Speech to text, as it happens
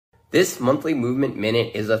This monthly movement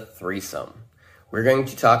minute is a threesome. We're going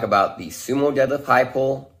to talk about the Sumo Deadlift High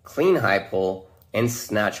Pull, Clean High Pull, and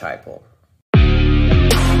Snatch High Pull.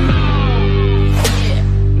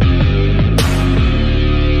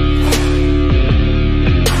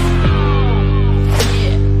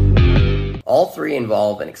 All three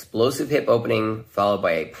involve an explosive hip opening followed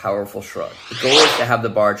by a powerful shrug. The goal is to have the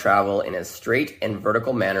bar travel in as straight and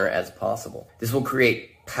vertical manner as possible. This will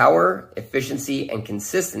create power, efficiency, and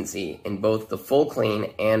consistency in both the full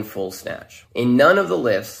clean and full snatch. In none of the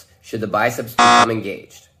lifts should the biceps become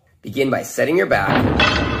engaged. Begin by setting your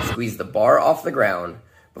back, squeeze the bar off the ground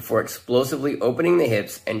before explosively opening the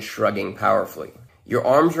hips and shrugging powerfully. Your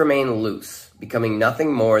arms remain loose, becoming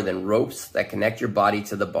nothing more than ropes that connect your body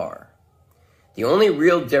to the bar. The only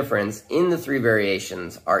real difference in the three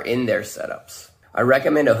variations are in their setups. I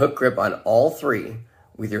recommend a hook grip on all three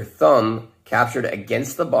with your thumb captured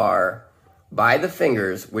against the bar by the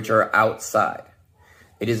fingers, which are outside.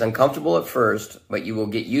 It is uncomfortable at first, but you will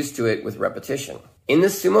get used to it with repetition. In the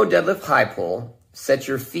Sumo Deadlift High Pull, set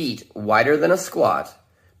your feet wider than a squat,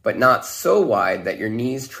 but not so wide that your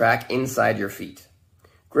knees track inside your feet.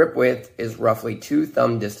 Grip width is roughly 2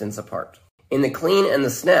 thumb distance apart. In the clean and the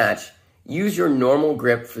snatch, use your normal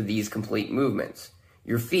grip for these complete movements.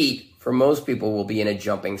 Your feet, for most people, will be in a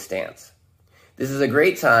jumping stance. This is a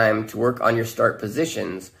great time to work on your start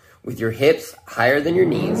positions with your hips higher than your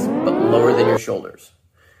knees, but lower than your shoulders.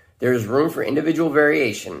 There is room for individual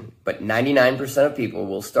variation, but 99% of people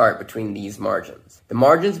will start between these margins. The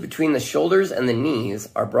margins between the shoulders and the knees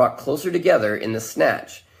are brought closer together in the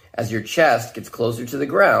snatch as your chest gets closer to the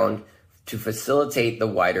ground to facilitate the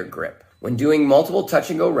wider grip. When doing multiple touch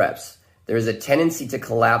and go reps, there is a tendency to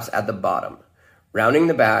collapse at the bottom, rounding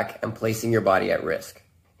the back and placing your body at risk.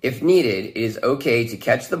 If needed, it is okay to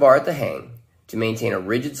catch the bar at the hang to maintain a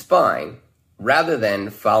rigid spine rather than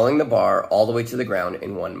following the bar all the way to the ground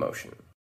in one motion.